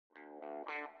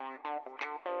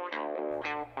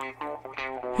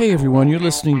Hey everyone, you're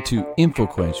listening to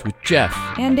InfoQuench with Jeff,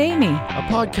 and Amy, a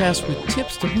podcast with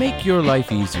tips to make your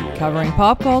life easier. covering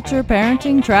pop culture,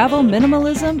 parenting, travel,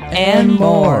 minimalism, and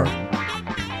more.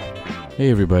 Hey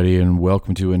everybody, and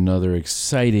welcome to another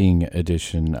exciting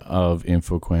edition of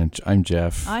InfoQuench. I'm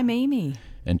Jeff. I'm Amy.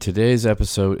 And today's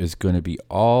episode is going to be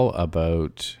all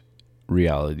about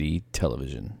reality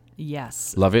television.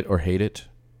 Yes. Love it or hate it.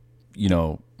 You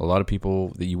know, a lot of people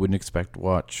that you wouldn't expect to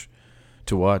watch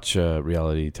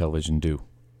reality television do.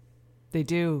 They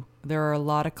do. There are a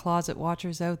lot of closet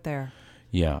watchers out there.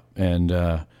 Yeah, and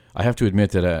I have to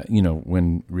admit that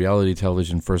when reality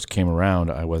television first came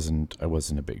around, I wasn't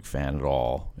a big fan at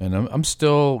all, and I'm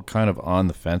still kind of on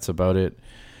the fence about it.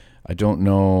 I don't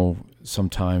know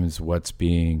sometimes what's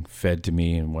being fed to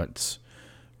me and what's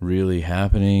really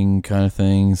happening, kind of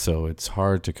thing. So it's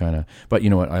hard to kind of. But you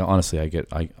know what?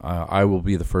 I will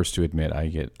be the first to admit I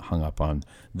get hung up on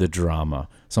the drama.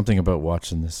 Something about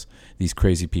watching these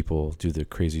crazy people do the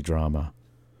crazy drama.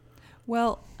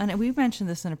 Well, and we mentioned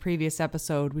this in a previous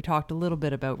episode. We talked a little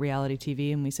bit about reality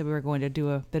TV, and we said we were going to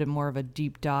do a bit more of a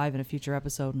deep dive in a future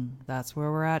episode, and that's where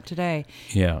we're at today.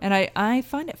 Yeah. And I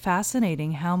find it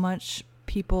fascinating how much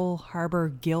people harbor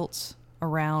guilt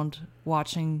around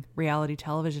watching reality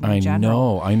television in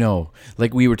general. I know.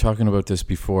 Like we were talking about this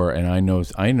before, and I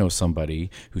know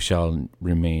somebody who shall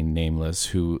remain nameless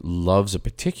who loves a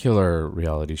particular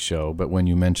reality show, but when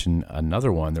you mention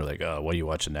another one, they're like, "Oh, what are you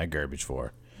watching that garbage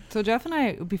for?" So Jeff and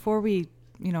I, before we,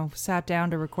 sat down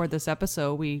to record this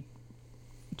episode, we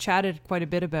chatted quite a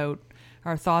bit about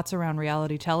our thoughts around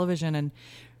reality television and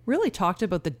really talked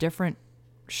about the different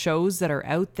shows that are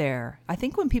out there. I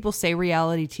think when people say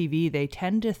reality TV, they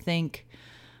tend to think,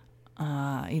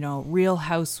 Real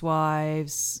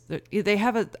Housewives. They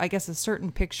have a certain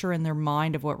picture in their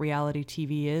mind of what reality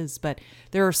TV is, but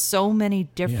there are so many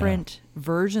different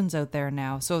versions out there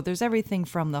now. So there's everything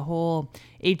from the whole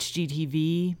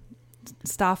HGTV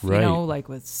stuff, right, like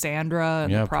with Sandra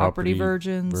and the property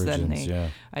virgins. Then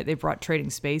they brought Trading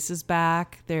Spaces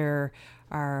back. There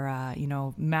are,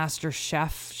 Master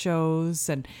Chef shows.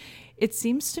 And it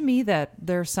seems to me that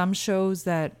there are some shows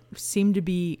that seem to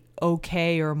be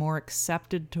okay or more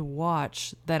accepted to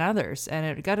watch than others. And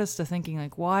it got us to thinking,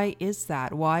 like, why is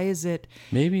that? Why is it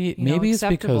maybe it's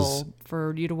acceptable because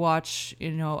for you to watch,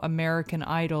 American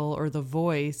Idol or The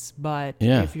Voice, but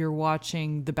if you're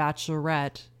watching The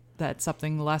Bachelorette, that's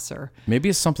something lesser. Maybe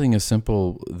it's something as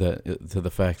simple to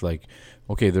the fact, like,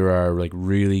 okay, there are like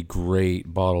really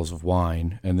great bottles of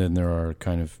wine, and then there are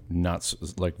kind of not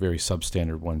like very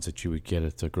substandard ones that you would get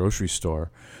at the grocery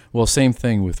store. Well, same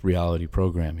thing with reality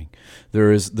programming.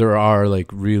 There are like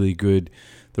really good,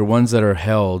 there are ones that are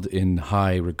held in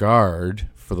high regard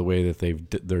for the way that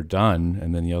they're done,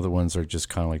 and then the other ones are just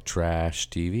kind of like trash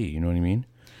TV. You know what I mean?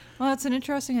 Well, it's an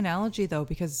interesting analogy though,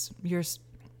 because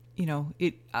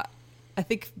I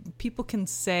think people can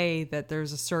say that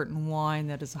there's a certain wine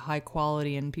that is a high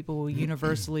quality and people will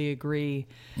universally agree,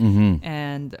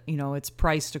 and, it's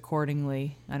priced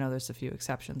accordingly. I know there's a few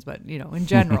exceptions, but, in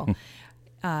general.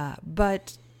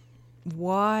 But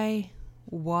why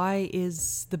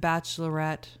is The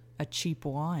Bachelorette a cheap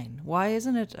wine? Why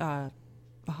isn't it a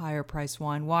higher price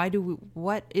wine?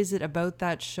 What is it about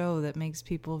that show that makes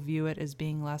people view it as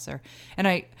being lesser? And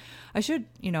I should,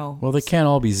 well, they can't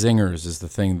all be zingers is the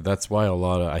thing. That's why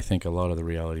I think a lot of the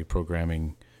reality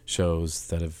programming shows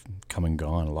that have come and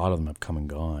gone, a lot of them have come and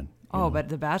gone. But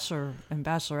the Bachelor and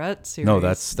Bachelorette series, no,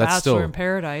 that's Bachelor still in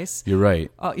Paradise. You're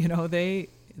right.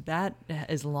 That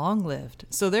is long lived.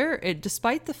 So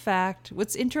despite the fact,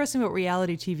 what's interesting about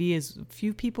reality TV is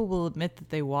few people will admit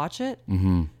that they watch it.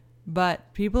 Mm-hmm.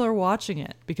 But people are watching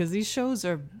it because these shows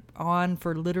are on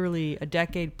for literally a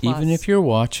decade plus. Even if you're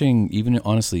watching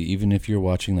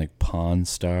like Pawn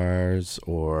Stars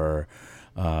or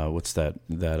what's that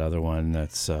other one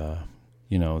that's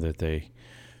that they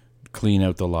clean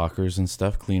out the lockers and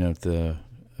stuff, clean out the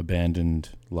abandoned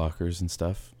lockers and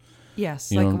stuff.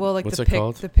 Yes,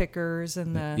 called? The Pickers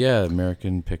and the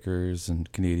American Pickers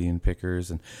and Canadian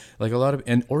Pickers and like a lot of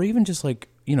or even just like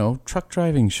truck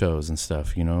driving shows and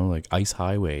stuff, like Ice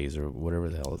Highways or whatever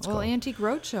the hell it's called. Well, Antique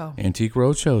Roadshow. Antique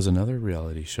Roadshow is another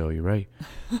reality show. You're right.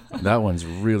 That one's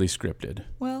really scripted.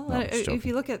 Well, if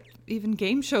you look at even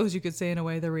game shows, you could say in a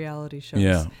way they're reality shows.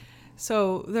 Yeah.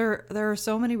 So there are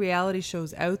so many reality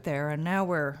shows out there, and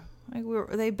now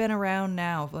they've been around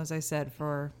now, as I said,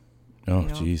 for. Oh,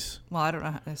 jeez. Well, I don't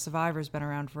know. Survivor's been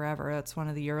around forever. That's one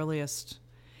of the earliest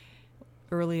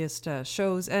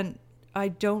shows, and I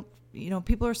don't.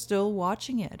 People are still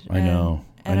watching it. I know.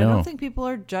 I don't think people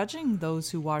are judging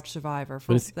those who watch Survivor.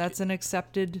 That's an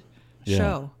accepted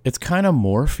show. It's kind of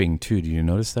morphing too. Do you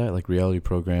notice that? Like reality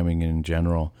programming in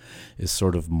general is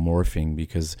sort of morphing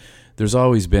because there's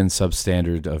always been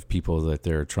substandard of people that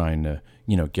they're trying to,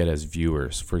 get as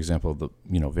viewers. For example, the,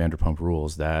 Vanderpump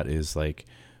Rules, that is like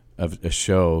a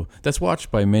show that's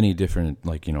watched by many different,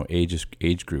 like,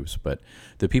 age groups, but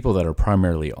the people that are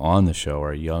primarily on the show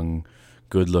are young,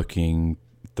 good-looking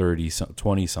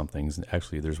 20 somethings.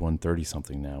 Actually, there's one 30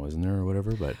 something now, isn't there, or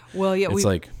whatever? But well, yeah, it's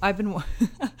I've been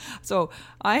so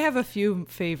I have a few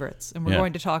favorites, and we're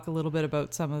going to talk a little bit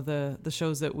about some of the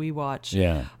shows that we watch.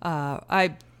 Yeah.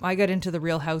 I got into the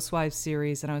Real Housewives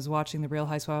series, and I was watching the Real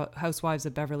Housewives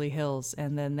of Beverly Hills,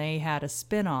 and then they had a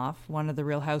spin-off, one of the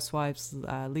Real Housewives,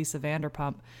 Lisa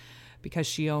Vanderpump, because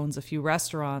she owns a few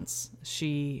restaurants.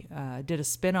 She did a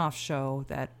spin-off show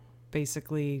that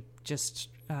basically just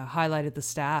highlighted the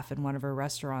staff in one of her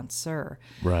restaurants, Sir.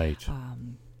 Right.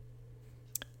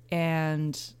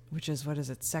 And which is, what is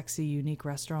it? Sexy Unique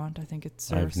Restaurant, I think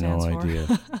it's I have no stands for.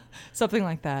 idea. Something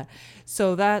like that.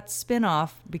 So that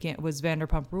spin-off was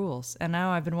Vanderpump Rules. And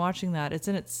now I've been watching that. It's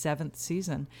in its 7th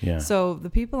season. Yeah. So the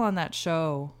people on that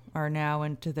show are now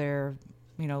into their,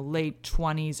 late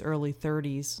 20s, early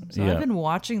 30s. So I've been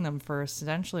watching them for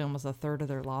essentially almost a third of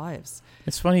their lives.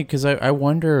 It's funny because I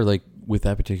wonder, like, with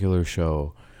that particular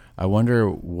show, I wonder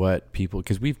what people,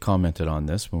 because we've commented on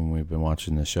this when we've been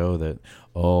watching the show, that,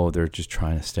 they're just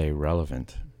trying to stay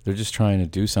relevant. They're just trying to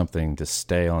do something to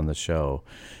stay on the show.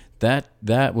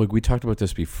 We talked about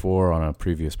this before on a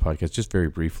previous podcast, just very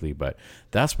briefly, but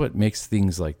that's what makes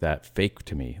things like that fake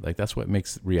to me. Like, that's what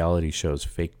makes reality shows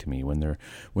fake to me, when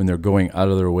they're going out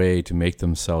of their way to make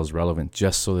themselves relevant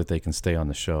just so that they can stay on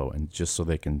the show and just so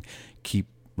they can keep,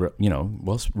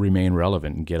 remain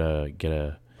relevant and get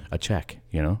a check,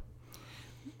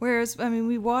 Whereas,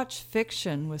 we watch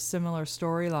fiction with similar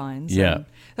storylines. Yeah.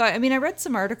 I read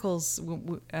some articles,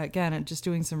 again, just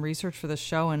doing some research for the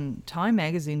show, and Time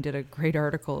Magazine did a great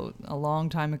article a long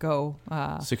time ago.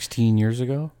 16 years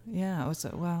ago? Yeah, it was,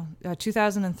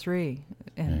 2003.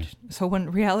 And so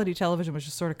when reality television was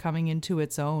just sort of coming into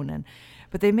its own.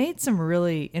 But they made some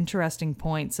really interesting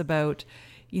points about,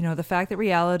 the fact that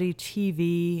reality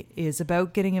TV is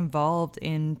about getting involved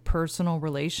in personal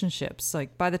relationships.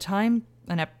 Like, by the time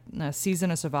a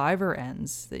season of Survivor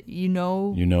ends, you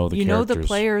know the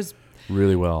players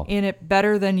really well in it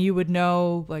better than you would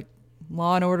know, like,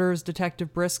 Law and Order's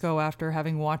Detective Briscoe after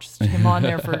having watched him on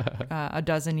there for a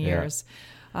dozen years.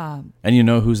 And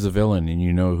who's the villain,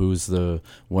 and who's the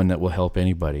one that will help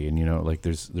anybody, and like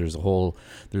there's a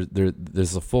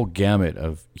full gamut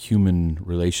of human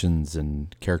relations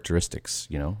and characteristics,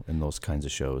 in those kinds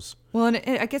of shows. Well, and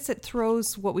I guess it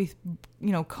throws what we,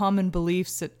 common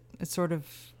beliefs. It sort of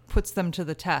puts them to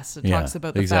the test. It talks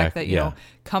about the fact that,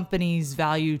 companies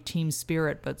value team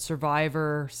spirit, but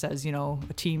Survivor says, a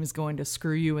team is going to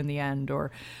screw you in the end,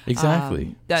 or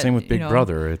exactly. Same with Big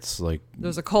Brother. It's like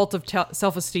there's a cult of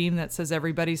self-esteem that says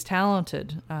everybody's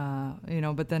talented,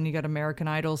 but then you got American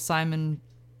Idol, Simon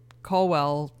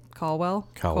Cowell.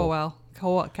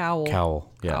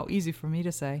 Yeah. Easy for me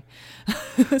to say.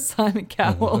 Simon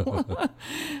Cowell.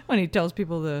 When he tells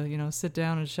people to, sit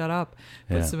down and shut up,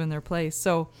 puts them in their place.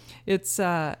 So it's,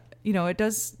 it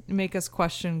does make us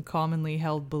question commonly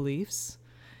held beliefs.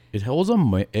 It holds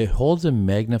a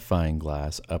magnifying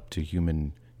glass up to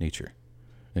human nature,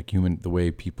 like the way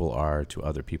people are to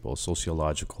other people,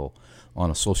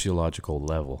 on a sociological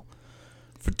level.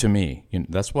 To me,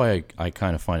 that's why I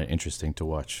kind of find it interesting to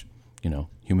watch,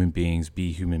 human beings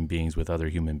be human beings with other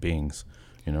human beings,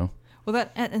 Well,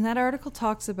 that article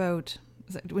talks about,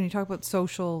 when you talk about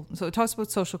it talks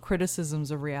about social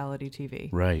criticisms of reality TV.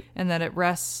 Right. And that it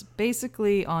rests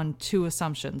basically on two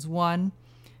assumptions. One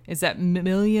is that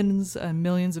millions and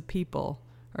millions of people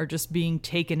are just being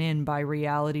taken in by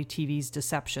reality TV's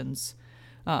deceptions.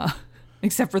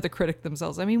 Except for the critic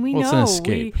themselves. We know. It's an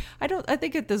escape. I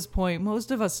think at this point, most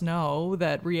of us know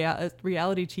that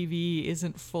reality TV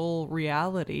isn't full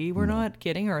reality. We're not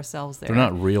kidding ourselves there. They're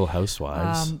not Real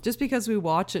Housewives. Just because we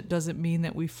watch it doesn't mean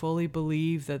that we fully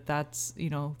believe that that's,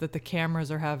 that the cameras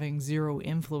are having zero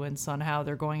influence on how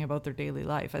they're going about their daily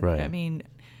life. Right.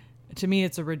 To me,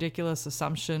 it's a ridiculous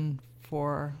assumption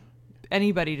for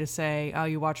anybody to say, "Oh,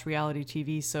 you watch reality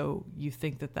TV, so you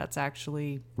think that that's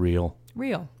actually real."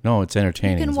 No, it's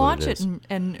entertaining. You can watch it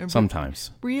and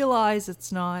sometimes realize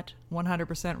it's not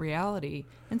 100% reality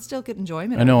and still get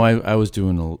enjoyment. I know. I was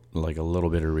doing a little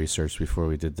bit of research before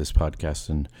we did this podcast,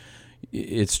 and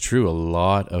it's true. A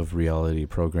lot of reality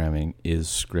programming is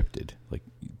scripted. Like,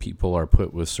 people are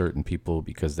put with certain people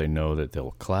because they know that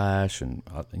they'll clash, and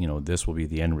this will be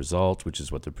the end result, which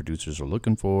is what the producers are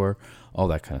looking for. All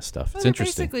that kind of stuff. It's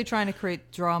interesting. Basically trying to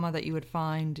create drama that you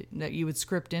would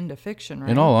script into fiction, right?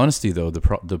 In all honesty, though,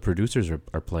 the producers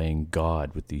are playing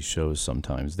God with these shows.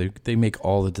 Sometimes they make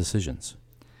all the decisions.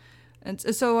 And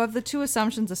so of the two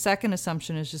assumptions, the second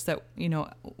assumption is just that,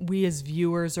 we as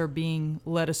viewers are being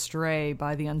led astray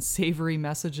by the unsavory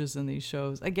messages in these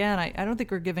shows. Again, I don't think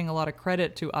we're giving a lot of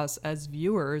credit to us as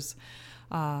viewers.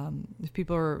 If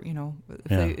people are,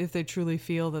 if they truly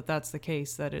feel that that's the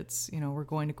case, that it's, we're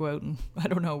going to go out and, I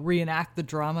don't know, reenact the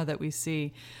drama that we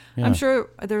see. Yeah. I'm sure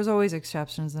there's always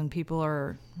exceptions, and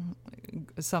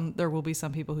there will be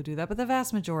some people who do that, but the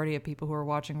vast majority of people who are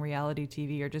watching reality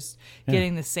TV are just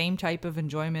getting the same type of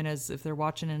enjoyment as if they're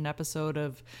watching an episode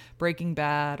of Breaking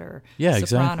Bad or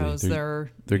Sopranos.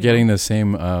 Exactly. They're getting the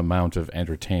same amount of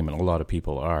entertainment. A lot of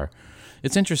people are.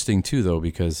 It's interesting too, though,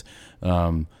 because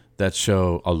that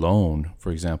show Alone,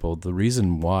 for example, the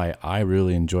reason why I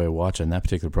really enjoy watching that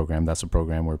particular program, that's a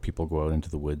program where people go out into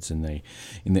the woods and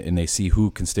they see who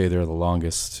can stay there the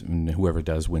longest, and whoever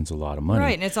does wins a lot of money.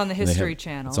 Right, and it's on the History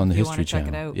Channel. It's on the History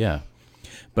Channel. Check it out. Yeah.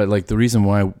 But like, the reason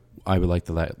why I would like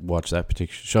to watch that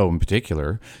particular show in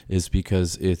particular is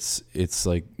because it's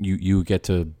like you get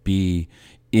to be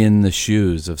in the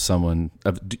shoes of someone.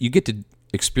 You get to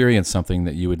experience something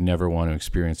that you would never want to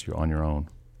experience on your own.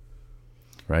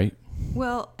 Right?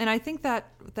 Well, and I think that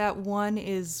one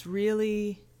is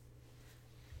really,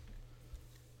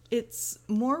 it's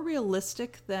more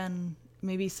realistic than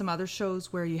maybe some other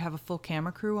shows where you have a full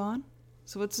camera crew on.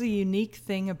 So what's the unique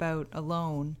thing about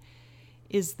Alone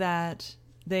is that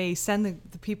they send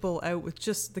the people out with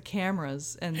just the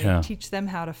cameras, and they teach them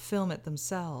how to film it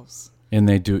themselves. And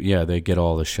they do, they get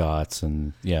all the shots,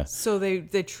 and So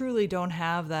they truly don't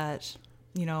have that,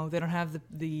 they don't have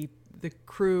the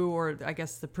crew, or I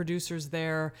guess the producers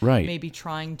there, right, maybe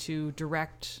trying to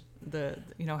direct the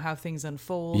how things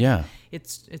unfold. Yeah,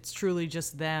 it's truly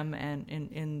just them, and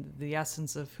in the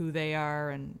essence of who they are,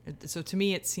 and so to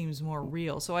me it seems more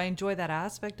real. So I enjoy that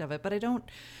aspect of it, but I don't.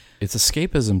 It's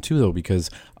escapism too, though, because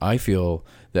I feel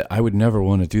that I would never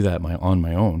want to do that on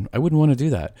my own. I wouldn't want to do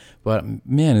that. But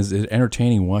man, is it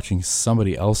entertaining watching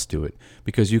somebody else do it,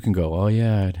 because you can go, oh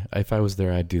yeah, if I was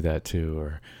there, I'd do that too,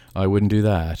 or I wouldn't do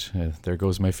that. There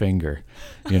goes my finger,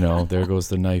 there goes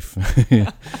the knife,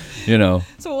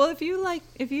 So, well, if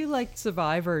you like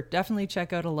Survivor, definitely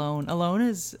check out Alone. Alone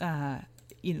is, I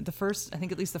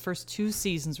think at least the first 2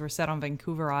 seasons were set on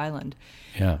Vancouver Island.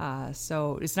 Yeah.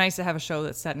 So it's nice to have a show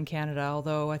that's set in Canada,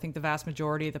 although I think the vast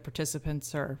majority of the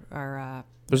participants are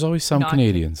there's always some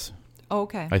Canadians. Oh,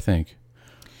 okay. I think.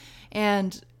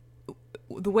 And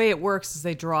the way it works is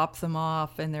they drop them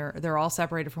off, and they're all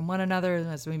separated from one another.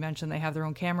 As we mentioned, they have their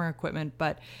own camera equipment,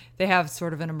 but they have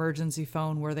sort of an emergency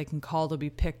phone where they can call to be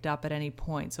picked up at any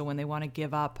point. So when they want to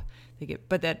give up, they get.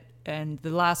 And the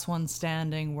last one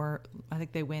standing, I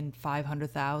think they win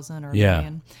 500,000 or $1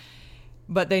 million.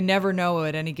 But they never know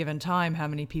at any given time how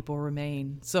many people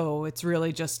remain. So it's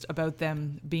really just about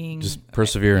them being just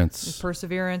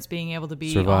perseverance, being able to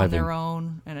be surviving on their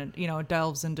own, and it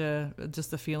delves into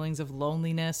just the feelings of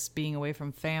loneliness, being away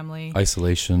from family,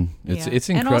 isolation. It's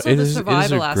and incredible. also It the is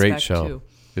survival a great aspect show. too.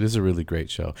 It is a really great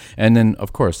show. And then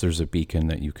of course there's a beacon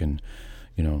that you can,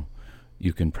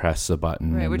 you can press a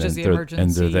button, right, and which then is the emergency,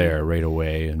 and they're there right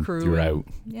away, and crew, you're out.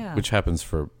 Yeah. Which happens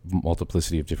for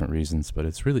multiplicity of different reasons, but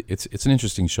it's really it's an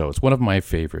interesting show. It's one of my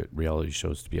favorite reality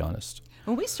shows, to be honest.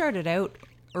 Well, we started out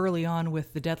early on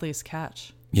with The Deadliest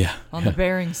Catch. Yeah. On the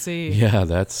Bering Sea. Yeah,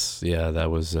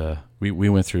 that was we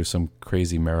went through some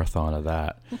crazy marathon of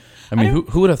that. I mean,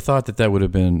 who would have thought that would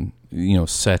have been,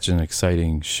 such an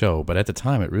exciting show, but at the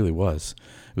time it really was.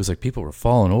 It was like people were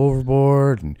falling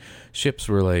overboard, and ships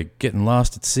were like getting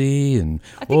lost at sea, and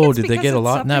did they get a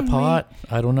lot in that pot?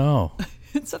 I don't know.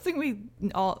 It's something we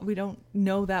don't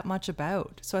know that much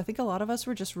about. So I think a lot of us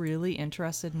were just really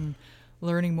interested in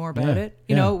learning more about it.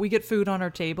 We get food on our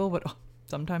table, but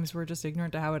sometimes we're just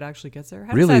ignorant to how it actually gets there.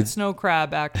 How does that snow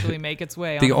crab actually make its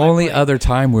way on the only other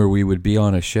time where we would be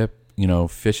on a ship,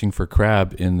 fishing for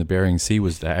crab in the Bering Sea,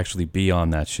 was to actually be on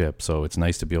that ship. So it's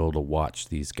nice to be able to watch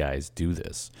these guys do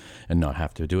this and not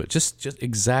have to do it. Just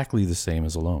exactly the same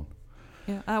as Alone.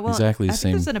 Yeah, well, exactly the I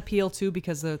same. think there's an appeal too,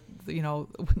 because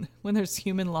when there's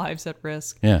human lives at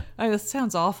risk. Yeah, it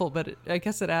sounds awful, but I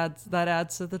guess that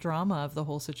adds to the drama of the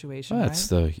whole situation. Well,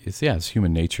 right? It's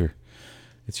human nature.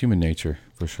 It's human nature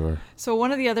for sure. So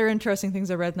one of the other interesting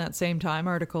things I read in that same Time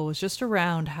article was just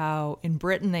around how in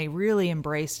Britain they really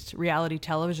embraced reality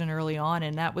television early on,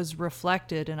 and that was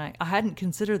reflected. And I hadn't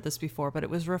considered this before, but it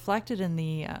was reflected in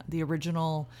the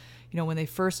original, when they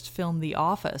first filmed The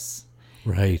Office.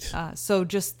 Right. So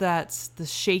just that's the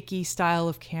shaky style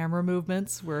of camera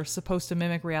movements were supposed to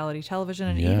mimic reality television,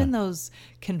 and even those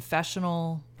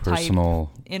confessional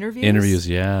personal type interviews.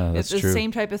 Yeah, that's it's true. the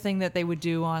same type of thing that they would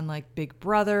do on like Big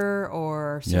Brother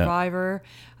or Survivor.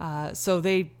 So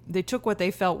they took what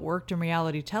they felt worked in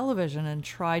reality television and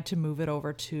tried to move it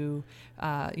over to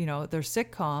their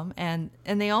sitcom, and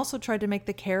they also tried to make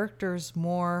the characters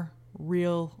more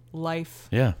real life.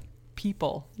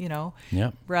 People,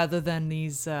 rather than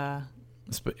these.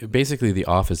 Basically, The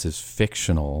Office is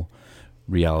fictional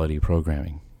reality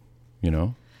programming, in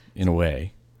a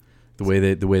way. The way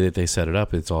that they set it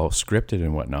up, it's all scripted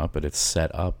and whatnot, but it's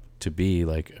set up to be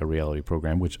like a reality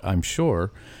program, which I'm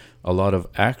sure a lot of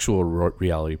actual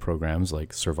reality programs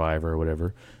like Survivor or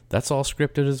whatever, that's all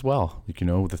scripted as well.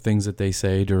 The things that they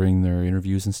say during their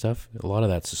interviews and stuff, a lot of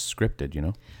that's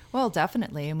scripted, Well,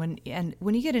 definitely. And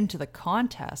when you get into the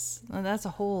contests, that's a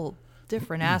whole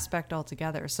different aspect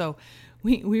altogether. So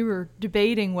we were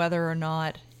debating whether or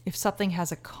not if something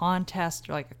has a contest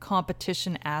or like a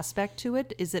competition aspect to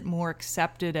it, is it more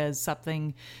accepted as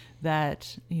something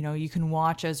that, you can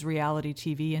watch as reality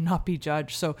TV and not be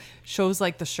judged? So shows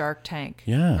like the Shark Tank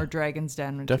or Dragon's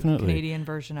Den, definitely. The Canadian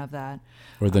version of that.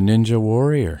 Or the Ninja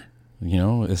Warrior,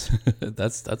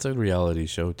 that's a reality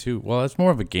show too. Well, it's more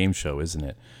of a game show, isn't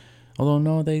it? Although,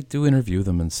 no, they do interview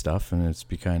them and stuff, and it's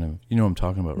be kind of, what I'm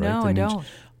talking about, right? No, I don't.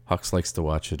 Hux likes to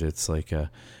watch it. It's like,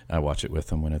 I watch it with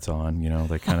him when it's on,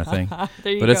 that kind of thing.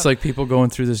 There you but go. It's like people going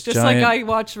through this just giant... like I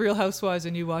watch Real Housewives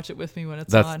and you watch it with me when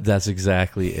it's on. That's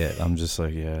exactly it. I'm just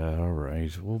like, yeah, all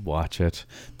right, we'll watch it.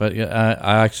 But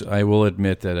I will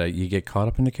admit that you get caught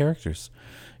up in the characters.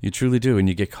 You truly do, and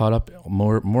you get caught up,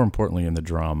 more importantly, in the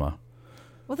drama.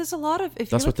 Well, there's a lot of...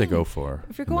 That's what they go for.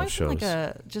 If you're going from like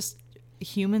a just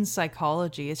human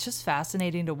psychology, it's just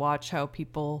fascinating to watch how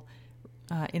people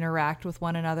interact with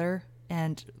one another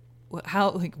and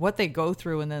how what they go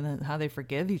through and then how they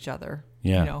forgive each other.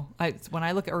 When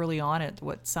I look early on at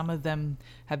what some of them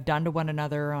have done to one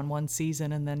another on one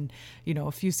season, and then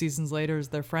a few seasons later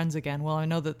they're friends again. Well, I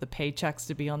know that the paychecks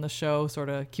to be on the show sort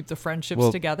of keep the friendships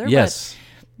together. Yes.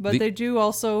 But they do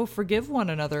also forgive one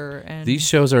another. And these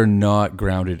shows are not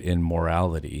grounded in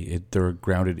morality. They're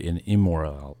grounded in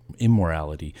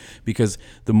immorality, because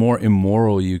the more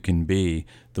immoral you can be,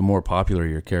 the more popular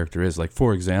your character is. Like,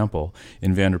 for example,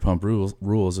 in Vanderpump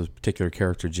Rules, a particular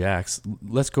character, Jax,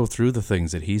 let's go through the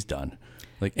things that he's done.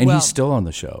 He's still on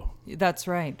the show. That's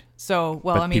right. So,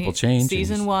 people change.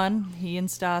 Season 1, he and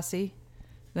Stassi.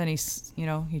 Then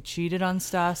he cheated on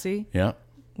Stassi. Yeah.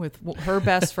 With her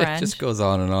best friend. It just goes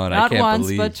on and on. Not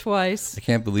once, but twice. I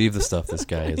can't believe the stuff this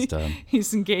guy has done.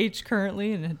 He's engaged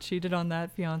currently and had cheated on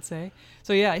that fiance.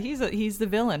 So yeah, he's the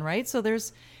villain, right? So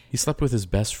he slept with his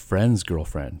best friend's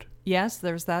girlfriend. Yes,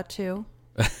 there's that too.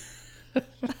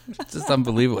 It's just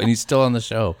unbelievable, and he's still on the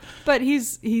show. But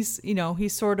he's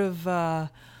sort of.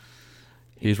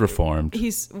 He's reformed.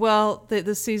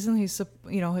 The season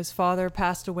his father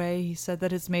passed away. He said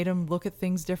that it's made him look at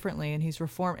things differently, and he's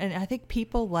reformed. And I think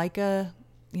people like a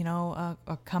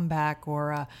comeback,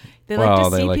 or they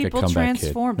like to see people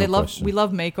transform. We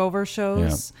love makeover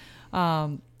shows. Yeah.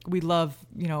 We love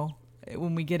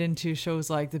when we get into shows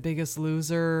like The Biggest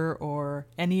Loser or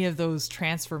any of those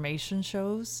transformation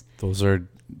shows. Those are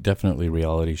definitely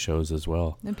reality shows as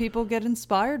well. And people get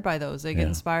inspired by those. They get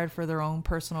inspired for their own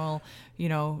personal,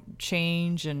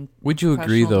 change and Would you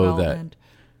agree though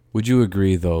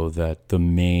that the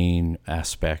main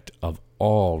aspect of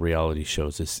all reality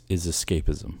shows is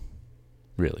escapism?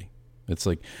 Really. It's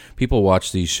like people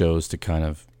watch these shows to kind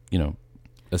of,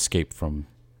 escape from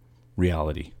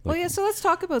reality. So let's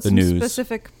talk about some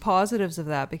specific positives of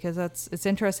that, because it's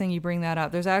interesting you bring that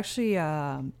up. There's actually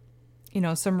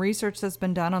some research that's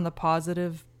been done on the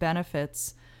positive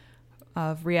benefits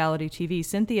of reality TV.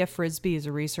 Cynthia Frisbee is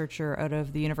a researcher out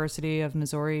of the University of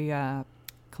Missouri,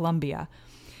 Columbia,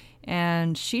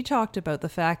 and she talked about the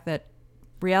fact that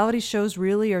reality shows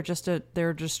really are they're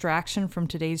a distraction from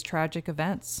today's tragic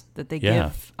events, that they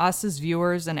give us as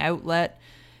viewers an outlet.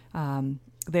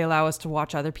 They allow us to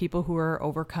watch other people who are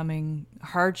overcoming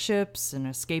hardships and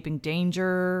escaping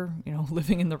danger,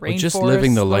 living in the rainforest. Or just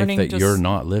living the life that you're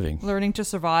not living. Learning to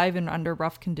survive under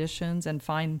rough conditions and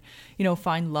find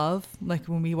love. Like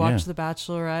when we watch The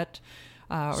Bachelorette.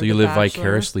 So you live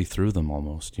vicariously through them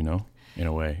almost, in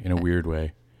a way, in a weird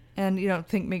way. And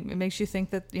it makes you think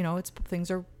that it's things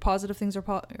are positive, things are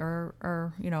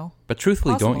But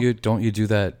truthfully, possible. don't you do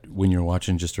that when you're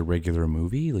watching just a regular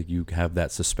movie? Like you have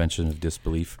that suspension of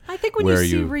disbelief. I think when where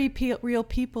you see real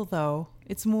people, though,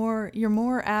 you're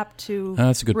more apt to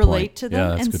That's a good relate point. to Yeah, them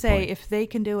that's a and good say, point. if they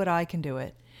can do it, I can do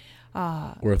it.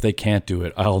 Or if they can't do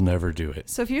it, I'll never do it.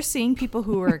 So if you're seeing people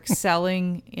who are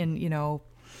excelling in,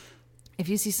 if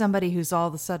you see somebody who's all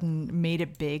of a sudden made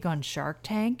it big on Shark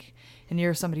Tank, and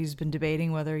you're somebody who's been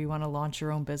debating whether you want to launch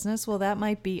your own business, well, that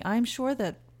might be, I'm sure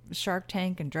that Shark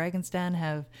Tank and Dragon's Den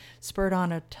have spurred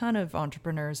on a ton of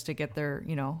entrepreneurs to get their,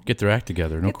 Get their act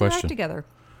together, no get their act question. together.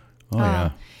 Oh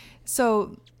yeah.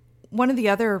 So one of the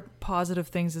other positive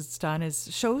things it's done is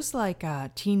shows like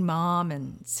Teen Mom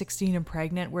and 16 and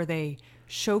Pregnant, where they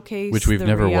showcase Which we've the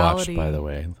never reality. watched, by the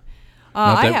way.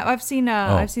 Not I that- have. I've seen. Oh.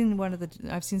 I've seen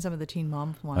I've seen some of the Teen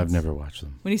Mom ones. I've never watched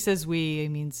them. When he says we, he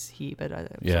means he. But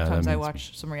Yeah, sometimes that I means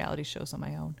watch some reality shows on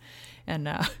my own, and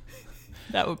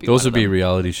that would be. Those one would of be them.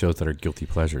 reality shows that are guilty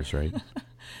pleasures, right?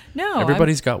 No,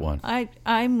 Everybody's got one.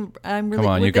 I'm really. Come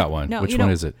on, with you got one. No, Which one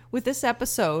is it? With this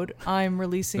episode, I'm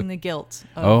releasing the guilt.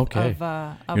 Of, Oh, okay. Of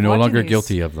You're no watching longer these.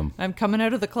 guilty of them. I'm coming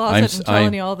out of the closet and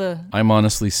telling you all the. I'm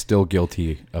honestly still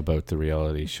guilty about the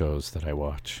reality shows that I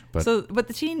watch. But But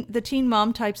the teen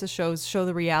mom types of shows show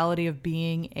the reality of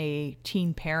being a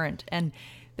teen parent, and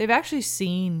they've actually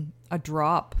seen a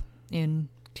drop in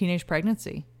teenage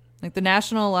pregnancy. Like the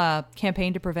National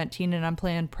Campaign to Prevent Teen and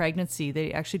Unplanned Pregnancy,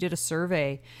 they actually did a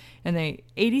survey, and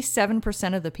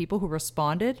 87% of the people who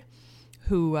responded,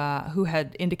 who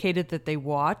had indicated that they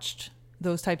watched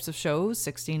those types of shows,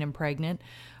 16 and Pregnant,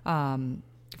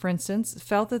 for instance,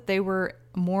 felt that they were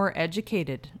more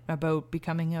educated about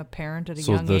becoming a parent at a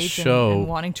So young the age show and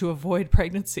wanting to avoid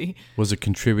pregnancy. was a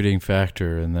contributing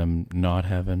factor in them not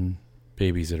having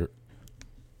babies that are...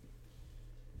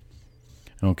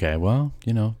 Okay, well,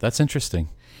 that's interesting.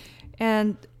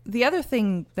 And the other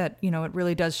thing that, it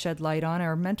really does shed light on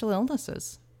are mental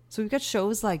illnesses. So we've got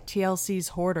shows like TLC's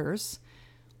Hoarders,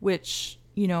 which,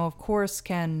 of course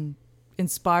can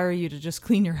inspire you to just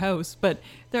clean your house. But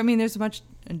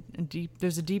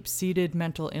there's a deep-seated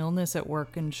mental illness at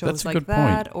work in shows That's a like good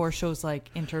that, point. or shows like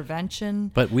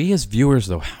Intervention. But we as viewers,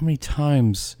 though, how many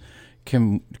times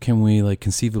can we like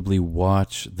conceivably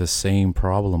watch the same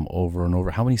problem over and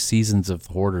over? How many seasons of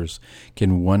Hoarders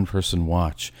can one person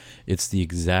watch? It's the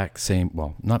exact same.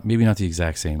 Well, maybe not the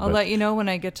exact same. I'll but let you know when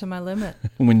I get to my limit.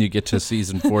 when you get to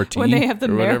season 14 when they have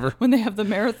the or whatever. when they have the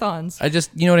marathons. I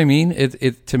just, you know what I mean?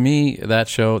 It to me, that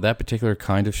particular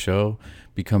kind of show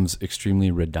becomes extremely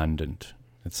redundant.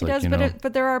 It's It like, does,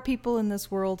 but there are people in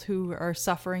this world who are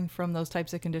suffering from those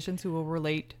types of conditions who will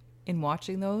relate in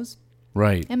watching those.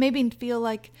 right. And maybe feel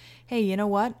like, hey, you know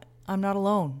what? I'm not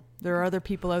alone. There are other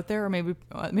people out there, or maybe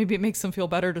it makes them feel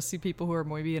better to see people who are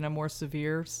maybe in a more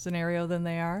severe scenario than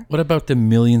they are. What about the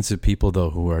millions of people, though,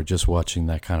 who are just watching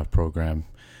that kind of program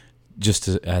just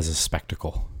as a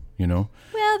spectacle, Well,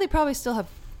 they probably still have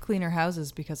cleaner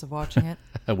houses because of watching it.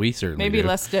 We certainly Maybe do.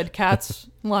 less dead cats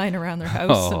lying around their house.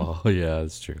 Oh, yeah,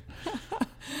 that's true.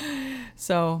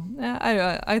 So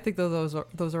I think those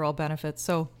are all benefits.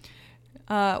 So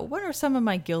what are some of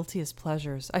my guiltiest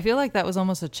pleasures? I feel like that was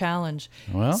almost a challenge.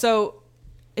 Well, So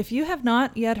if you have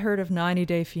not yet heard of 90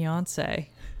 Day Fiancé,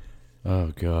 oh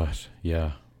gosh,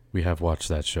 yeah, we have watched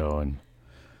that show, and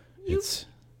it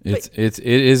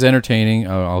is entertaining.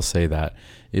 I'll say that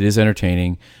it is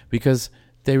entertaining because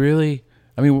they really.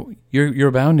 I mean, you're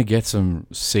bound to get some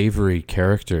savory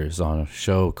characters on a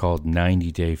show called 90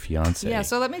 Day Fiancé. yeah,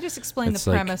 so let me just explain It's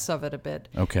the like- premise of it a bit.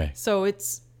 Okay. So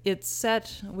it's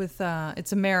set with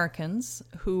it's Americans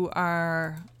who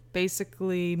are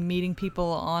basically meeting people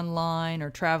online or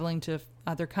traveling to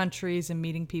other countries and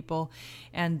meeting people,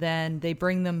 and then they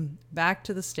bring them back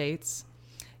to the States,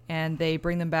 and they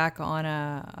bring them back on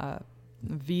a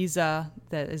visa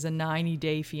that is a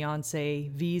 90-day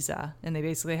fiancé visa, and they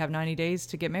basically have 90 days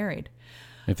to get married.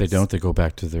 If they don't, they go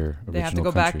back to their original They have to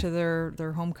go country. back to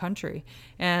their home country.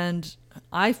 And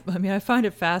I find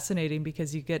it fascinating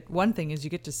because you get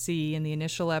to see in the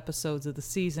initial episodes of the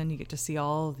season, you get to see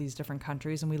all of these different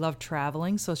countries, and we love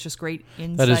traveling, so it's just great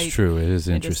insight. That is true. It is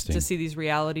and interesting. to see these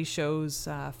reality shows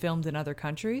filmed in other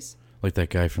countries. Like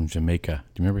that guy from Jamaica.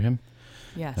 Do you remember him?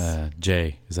 Yes.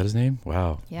 Jay. Is that his name?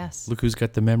 Wow. Yes. Look who's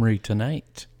got the memory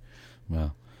tonight.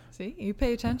 Well, See, you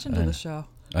pay attention to the show.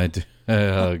 I do.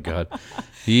 Oh, God.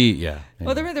 Yeah.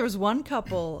 Well, there was one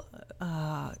couple.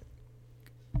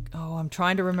 I'm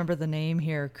trying to remember the name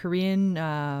here. Corinne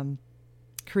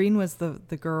was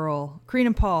the girl. Corinne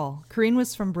and Paul. Corinne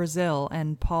was from Brazil,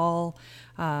 and Paul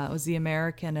was the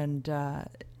American. And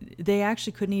they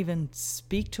actually couldn't even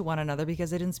speak to one another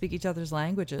because they didn't speak each other's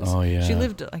languages. Oh, yeah. She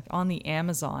lived like on the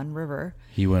Amazon River.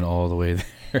 He went all the way there.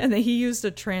 And then he used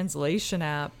a translation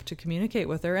app to communicate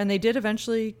with her, and they did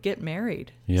eventually get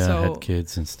married. Yeah, so, had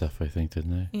kids and stuff, I think,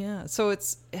 didn't they? Yeah, so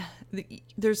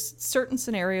there's certain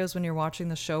scenarios when you're watching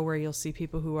the show where you'll see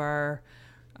people who are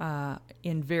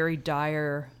in very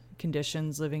dire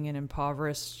conditions, living in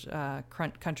impoverished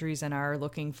countries, and are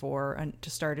looking to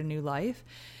start a new life.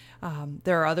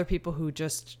 There are other people who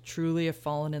just truly have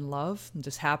fallen in love and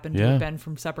just happen to have been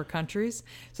from separate countries.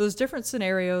 So there's different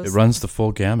scenarios. It runs the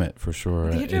full gamut for sure.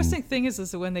 The interesting thing is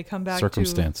that when they come back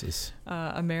circumstances.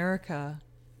 to America,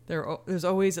 there's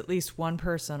always at least one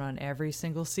person on every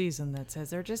single season that says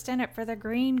they're just in it for the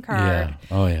green card.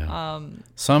 Yeah. Oh yeah.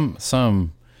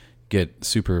 Some get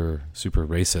super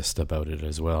racist about it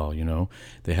as well. You know,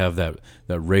 they have that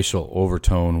racial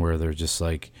overtone where they're just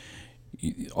like,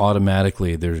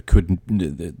 automatically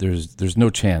there's no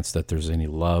chance that there's any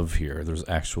love here. There's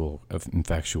actual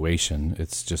infatuation.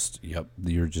 It's just,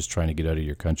 you're just trying to get out of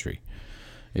your country.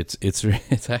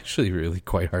 It's actually really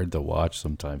quite hard to watch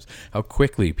sometimes, how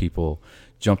quickly people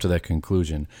jump to that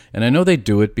conclusion. And I know they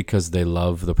do it because they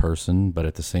love the person, but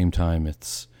at the same time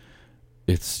it's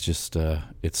just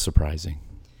it's surprising.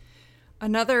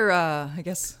 Another I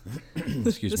guess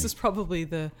this is probably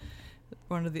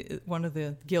one of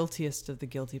the guiltiest of the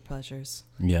guilty pleasures.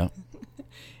 Yeah.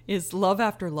 Is Love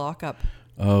After Lockup.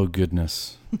 Oh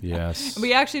goodness. Yes.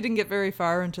 We actually didn't get very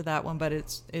far into that one, but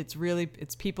it's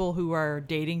people who are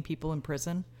dating people in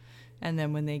prison, and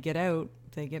then when they get out,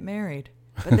 they get married.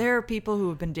 But there are people who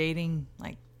have been dating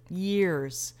like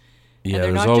years. Yeah, and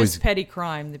they're not just petty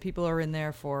crime. The people are in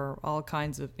there for all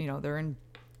kinds of, they're in.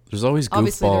 There's always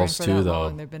goofballs too, though.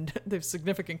 They've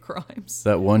significant crimes.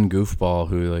 That one goofball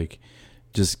who like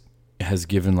just has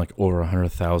given like over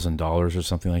 $100,000 or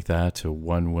something like that to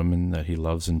one woman that he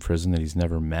loves in prison that he's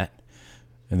never met,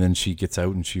 and then she gets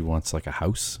out and she wants like a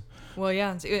house. Well,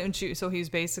 yeah, and so he's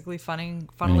basically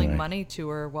funneling money to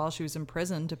her while she was in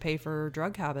prison to pay for her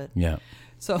drug habit. Yeah.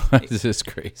 So this is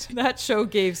crazy. That show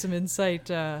gave some insight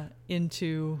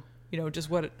into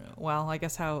just I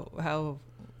guess how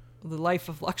the life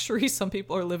of luxury some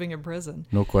people are living in prison.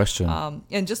 No question.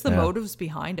 And just the motives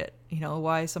behind it.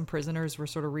 Why some prisoners were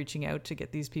sort of reaching out to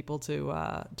get these people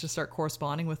to start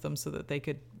corresponding with them so that they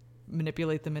could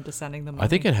manipulate them into sending them money. I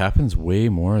think it happens way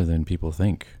more than people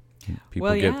think. People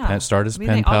start as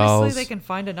pen pals. Obviously, they can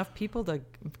find enough people to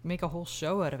make a whole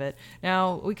show out of it.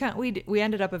 Now, we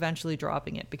ended up eventually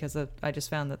dropping it because I just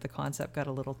found that the concept got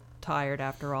a little tired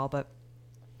after all. But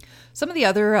some of the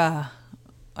other,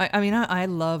 I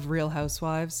love Real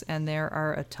Housewives, and there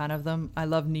are a ton of them. I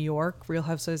love New York, Real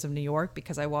Housewives of New York,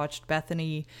 because I watched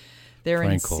Bethany. They're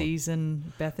in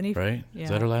season Bethany, right? Yeah. Is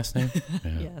that her last name?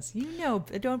 Yeah. Yes,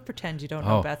 don't pretend you don't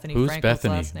know Bethany. Who's Frankel's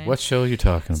Bethany? last name. What show are you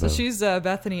talking about? So she's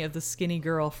Bethany of the Skinny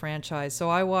Girl franchise. So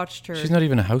I watched her. She's not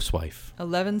even a housewife.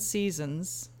 11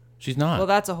 seasons. She's not. Well,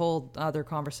 that's a whole other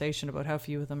conversation about how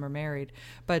few of them are married.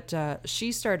 But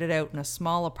she started out in a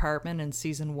small apartment in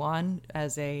season 1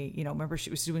 as remember she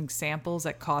was doing samples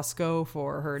at Costco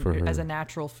for her as a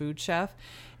natural food chef.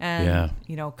 And,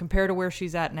 compared to where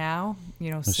she's at now,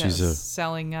 she's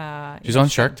selling. She's on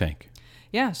Shark Tank.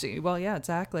 Yeah.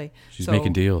 Exactly. She's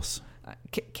making deals.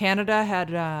 Canada had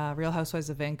Real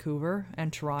Housewives of Vancouver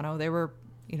and Toronto. They were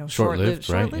short-lived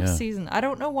season. I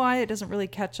don't know why it doesn't really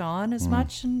catch on as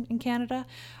much in Canada.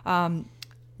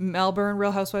 Melbourne,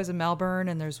 Real Housewives of Melbourne,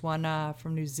 and there's one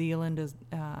from New Zealand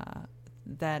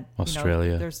that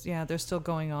Australia. They're still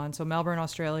going on. So Melbourne,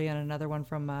 Australia, and another one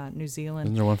from New Zealand.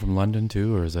 Isn't there one from London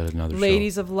too, or is that another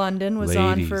Ladies show? of London was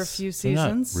on for a few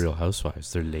seasons. They're not Real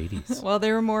Housewives, they're ladies. Well,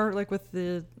 they were more like with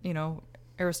the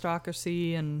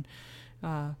aristocracy and.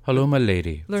 Hello, my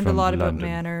lady. Learned a lot about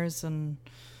manners and.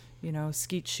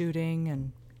 Skeet shooting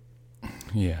and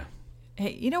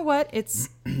hey, you know what? It's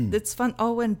fun.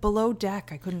 Oh, and Below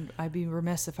Deck. I'd be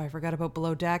remiss if I forgot about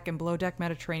Below Deck and Below Deck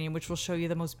Mediterranean, which will show you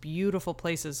the most beautiful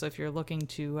places. So if you're looking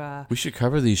to, we should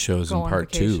cover these shows in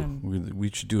part 2.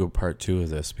 We should do a part 2 of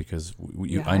this because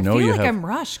I know you have. I'm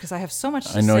rushed because I have so much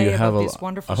to say about these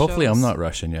wonderful shows. Hopefully, I'm not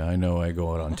rushing you. I know I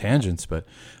go out on tangents, but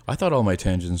I thought all my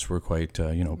tangents were quite,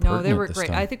 pertinent. No, they were great.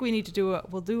 Time. I think we need to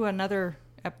we'll do another.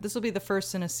 This will be the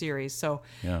first in a series, so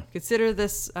consider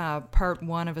this part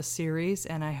 1 of a series,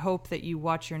 and I hope that you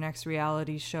watch your next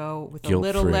reality show with a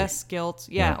little less guilt.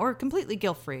 Yeah, or completely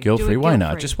guilt-free. Guilt-free, why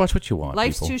not? Just watch what you want.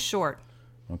 Life's too short.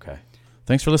 Okay.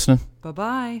 Thanks for listening.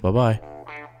 Bye-bye. Bye-bye.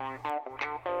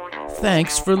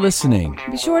 Thanks for listening.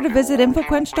 Be sure to visit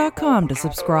InfoQuench.com to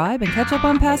subscribe and catch up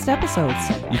on past episodes.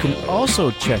 You can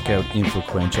also check out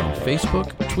InfoQuench on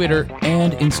Facebook, Twitter,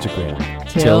 and Instagram.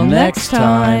 Till next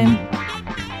time.